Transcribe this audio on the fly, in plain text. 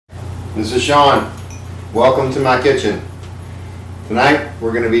This is Sean. Welcome to my kitchen. Tonight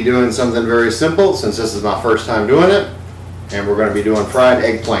we're going to be doing something very simple since this is my first time doing it, and we're going to be doing fried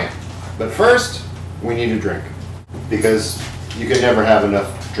eggplant. But first we need a drink because you can never have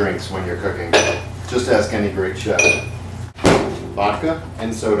enough drinks when you're cooking. Just ask any great chef. Vodka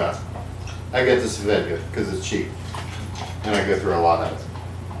and soda. I get this Svedka because it's cheap and I go through a lot of it.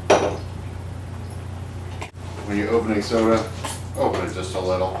 When you're opening soda, open it just a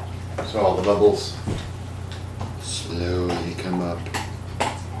little so all the bubbles slowly come up.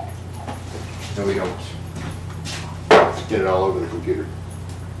 No, we don't. Get it all over the computer.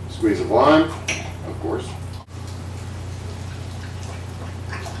 Squeeze of lime, of course.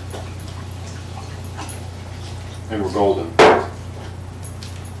 And we're golden.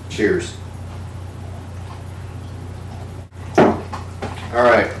 Cheers.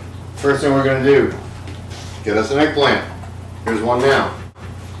 Alright, first thing we're going to do, get us an eggplant. Here's one now.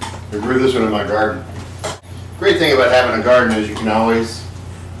 I grew this one in my garden. Great thing about having a garden is you can always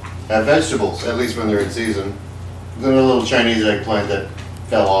have vegetables, at least when they're in season. Then a little Chinese eggplant that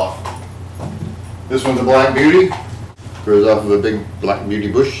fell off. This one's a black beauty. Grows off of a big black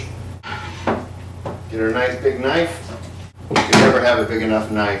beauty bush. Get her a nice big knife. You can never have a big enough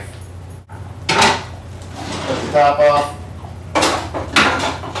knife. Cut the top off.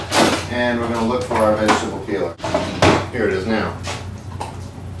 And we're going to look for our vegetable peeler. Here it is now.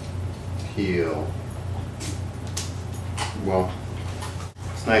 Peel. Well,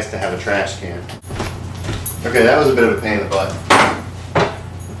 it's nice to have a trash can. Okay, that was a bit of a pain in the butt.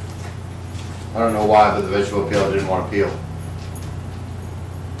 I don't know why, but the vegetable peeler didn't want to peel.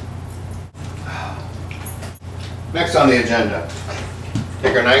 Next on the agenda,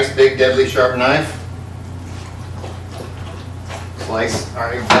 take our nice big deadly sharp knife, slice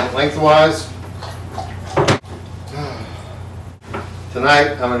our eggplant lengthwise.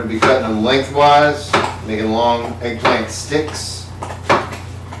 Tonight I'm going to be cutting them lengthwise, making long eggplant sticks,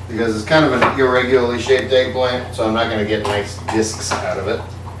 because it's kind of an irregularly shaped eggplant, so I'm not going to get nice discs out of it.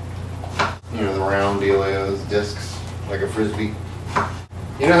 You know, the round dealios, discs, like a frisbee.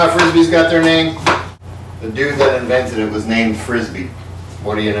 You know how frisbees got their name? The dude that invented it was named Frisbee.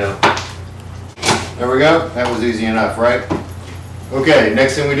 What do you know? There we go. That was easy enough, right? Okay,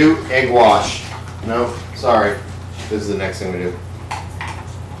 next thing we do, egg wash. No, sorry. This is the next thing we do.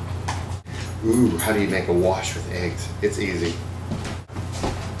 Ooh, how do you make a wash with eggs? It's easy.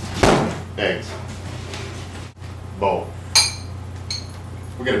 Eggs. Bowl.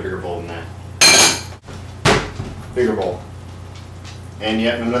 We'll get a bigger bowl than that. Bigger bowl. And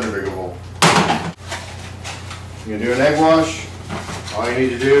yet another bigger bowl. You're going to do an egg wash. All you need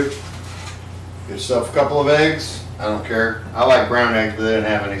to do, get yourself a couple of eggs. I don't care. I like brown eggs, but they didn't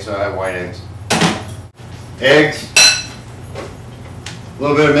have any, so I have white eggs. Eggs. A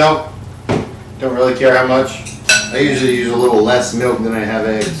little bit of milk. Don't really care how much. I usually use a little less milk than I have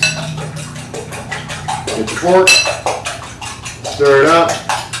eggs. Get your fork. Stir it up.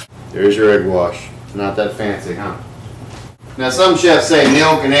 There's your egg wash. Not that fancy, huh? Now some chefs say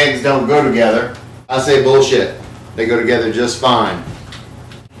milk and eggs don't go together. I say bullshit. They go together just fine.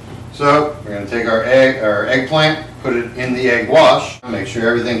 So we're going to take our eggplant, put it in the egg wash, make sure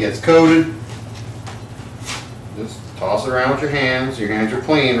everything gets coated. Just toss it around with your hands. Your hands are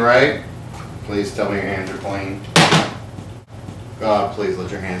clean, right? Please tell me your hands are clean. God, please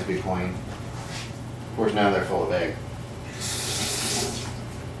let your hands be clean. Of course, now they're full of egg.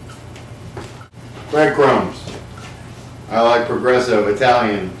 Breadcrumbs. I like Progresso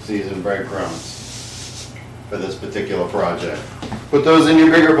Italian seasoned breadcrumbs for this particular project. Put those in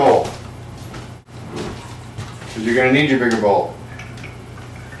your bigger bowl, because you're going to need your bigger bowl.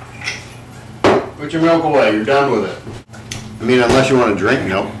 Put your milk away. You're done with it. I mean, unless you want to drink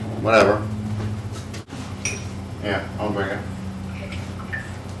milk, whatever. Yeah, I'll bring it.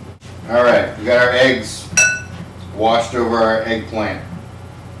 Alright, we got our eggs washed over our eggplant.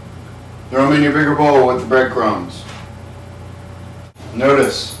 Throw them in your bigger bowl with the breadcrumbs.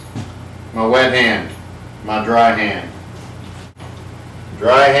 Notice my wet hand, my dry hand.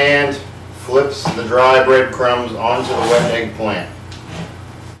 Dry hand flips the dry breadcrumbs onto the wet eggplant.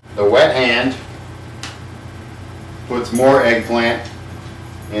 The wet hand puts more eggplant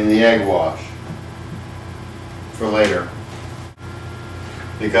in the egg wash for later.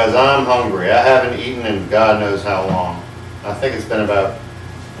 Because I'm hungry. I haven't eaten in God knows how long. I think it's been about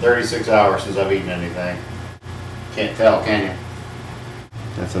 36 hours since I've eaten anything. Can't tell, can you?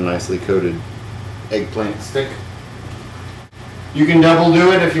 That's a nicely coated eggplant stick. You can double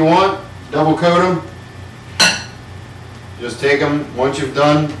do it if you want. Double coat them. Just take them, once you've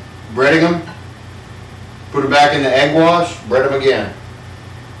done breading them, put them back in the egg wash, bread them again.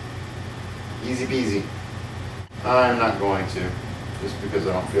 Easy peasy. I'm not going to, just because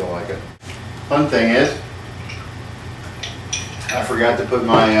I don't feel like it. Fun thing is, I forgot to put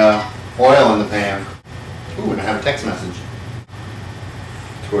my oil in the pan. Ooh, and I have a text message.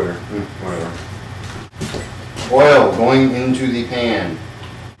 Twitter, whatever. Oil going into the pan.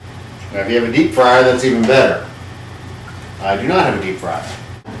 Now if you have a deep fryer, that's even better. I do not have a deep fryer,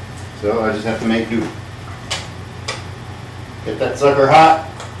 so I just have to make do. Get that sucker hot.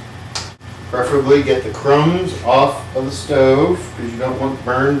 Preferably get the crumbs off of the stove, because you don't want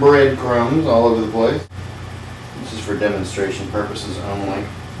burned bread crumbs all over the place. This is for demonstration purposes only.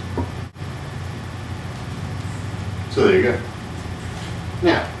 So there you go.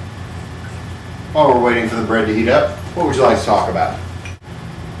 Now, while we're waiting for the bread to heat up, what would you like to talk about?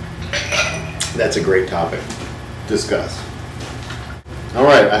 That's a great topic. Discuss.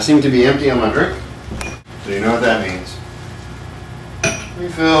 Alright, I seem to be empty on my drink, so you know what that means.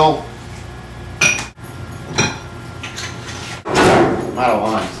 Refill. I'm out of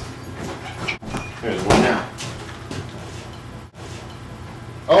limes. There's one now.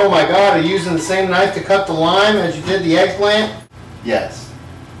 Oh my god, are you using the same knife to cut the lime as you did the eggplant? Yes.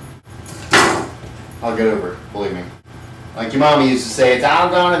 I'll get over it, believe me. Like your mommy used to say, it's all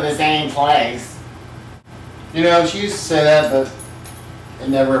going to the same place. You know, she used to say that, but it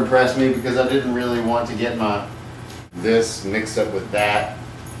never impressed me because I didn't really want to get my this mixed up with that.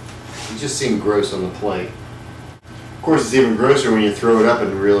 It just seemed gross on the plate. Of course, it's even grosser when you throw it up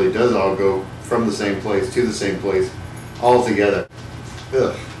and it really does all go from the same place to the same place all together.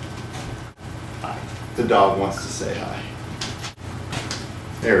 Ugh. Hi. The dog wants to say hi.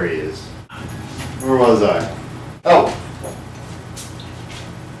 There he is. Where was I? Oh!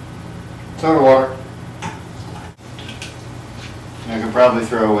 Soda water. I could probably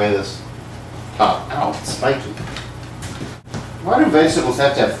throw away this top. Ow, it's spiky. Why do vegetables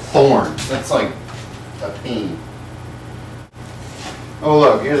have to have thorns? That's like a pain. Oh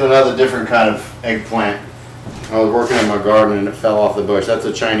look, here's another different kind of eggplant. I was working in my garden and it fell off the bush. That's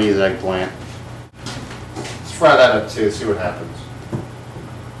a Chinese eggplant. Let's fry that up too, see what happens.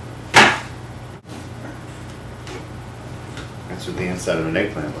 That's what the inside of an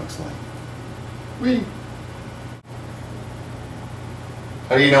eggplant looks like. Whee!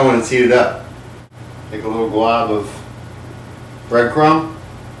 How do you know when it's heated up? Take a little glob of breadcrumb,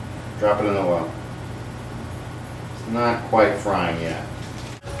 drop it in the oil. It's not quite frying yet.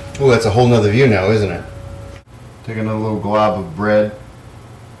 Oh, that's a whole nother view now, isn't it? Take another little glob of bread.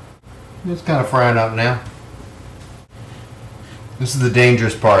 It's kind of frying up now. This is the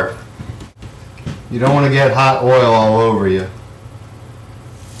dangerous part. You don't want to get hot oil all over you.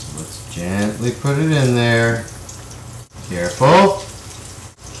 So let's gently put it in there. Careful.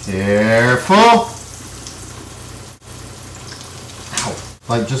 Careful. Ow.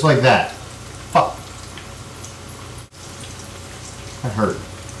 Like, just like that. Fuck. That hurt.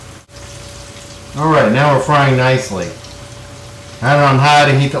 Alright, now we're frying nicely. Have it on high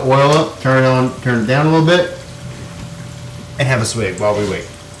to heat the oil up. Turn it down a little bit. And have a swig while we wait.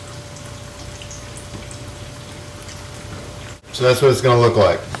 So that's what it's going to look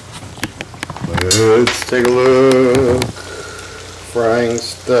like. Let's take a look. Frying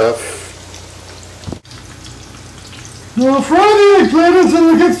stuff. Now fry the eggplant until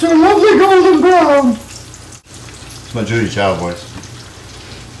it gets to a lovely golden brown. It's my Judy Child voice.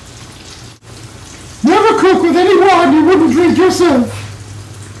 Never cook with any wine you wouldn't drink yourself.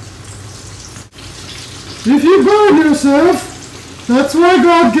 If you burn yourself, that's why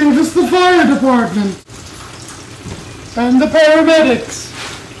God gave us the fire department. And the paramedics.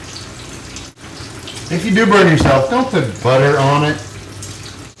 If you do burn yourself, don't put butter on it.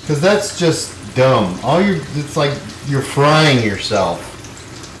 Because that's just dumb. It's like you're frying yourself.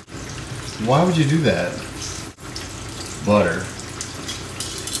 Why would you do that? Butter.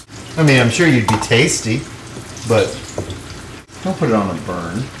 I mean, I'm sure you'd be tasty, but don't put it on a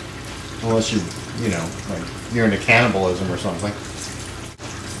burn. Unless you're into cannibalism or something.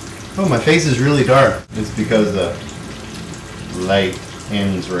 Oh, my face is really dark. It's because the light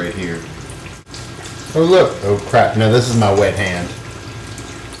ends right here. Oh, look. Oh, crap. No, this is my wet hand.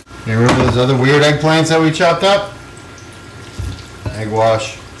 You remember those other weird eggplants that we chopped up? Egg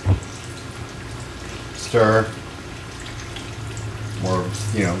wash. Stir. Or,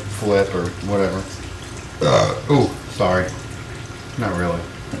 flip or whatever. Ooh, sorry. Not really.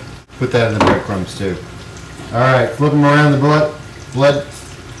 Put that in the breadcrumbs too. Alright, flip them around the blood.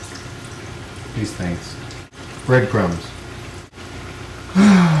 These things. Breadcrumbs.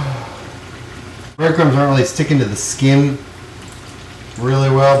 Breadcrumbs aren't really sticking to the skin really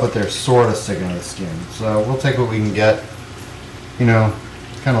well, but they're sort of sticking to the skin. So we'll take what we can get.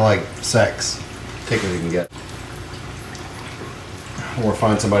 Kind of like sex. Take what you can get. Or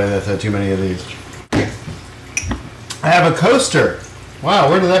find somebody that's had too many of these. I have a coaster. Wow,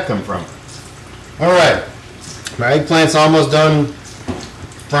 where did that come from? Alright. My eggplant's almost done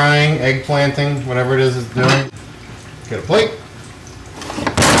frying, eggplanting, whatever it is it's doing. Get a plate.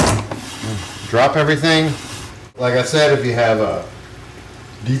 Drop everything. Like I said, if you have a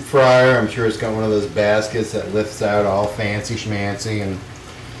deep fryer, I'm sure it's got one of those baskets that lifts out all fancy schmancy, and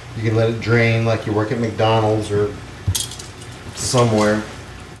you can let it drain like you work at McDonald's or somewhere.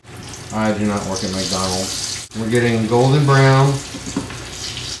 I do not work at McDonald's. We're getting golden brown.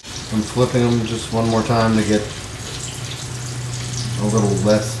 I'm flipping them just one more time to get a little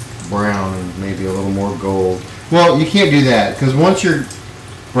less brown and maybe a little more gold. Well, you can't do that because once you're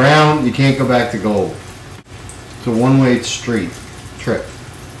brown, you can't go back to gold. It's a one-way trip.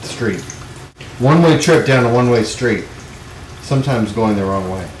 One-way trip down a one-way street. Sometimes going the wrong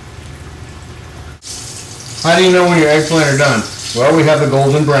way. How do you know when your eggplant are done? Well, we have the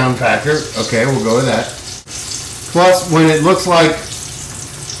golden brown factor. Okay, we'll go with that. Plus, when it looks like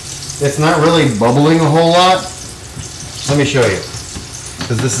it's not really bubbling a whole lot, let me show you,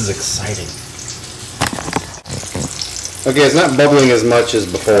 because this is exciting. Okay, it's not bubbling as much as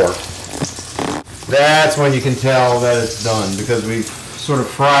before. That's when you can tell that it's done, because we've sort of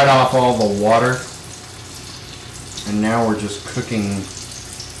fried off all the water, and now we're just cooking,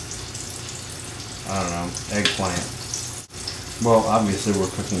 I don't know, eggplant. Well, obviously we're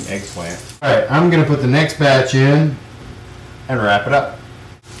cooking eggplant. Alright, I'm going to put the next batch in and wrap it up.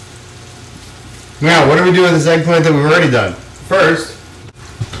 Now, what do we do with this eggplant that we've already done? First,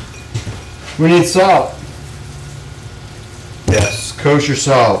 we need salt. Yes, kosher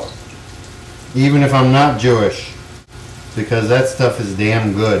salt. Even if I'm not Jewish, because that stuff is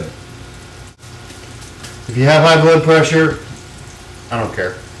damn good. If you have high blood pressure, I don't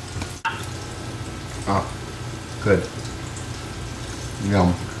care. Oh, good.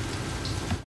 Yum.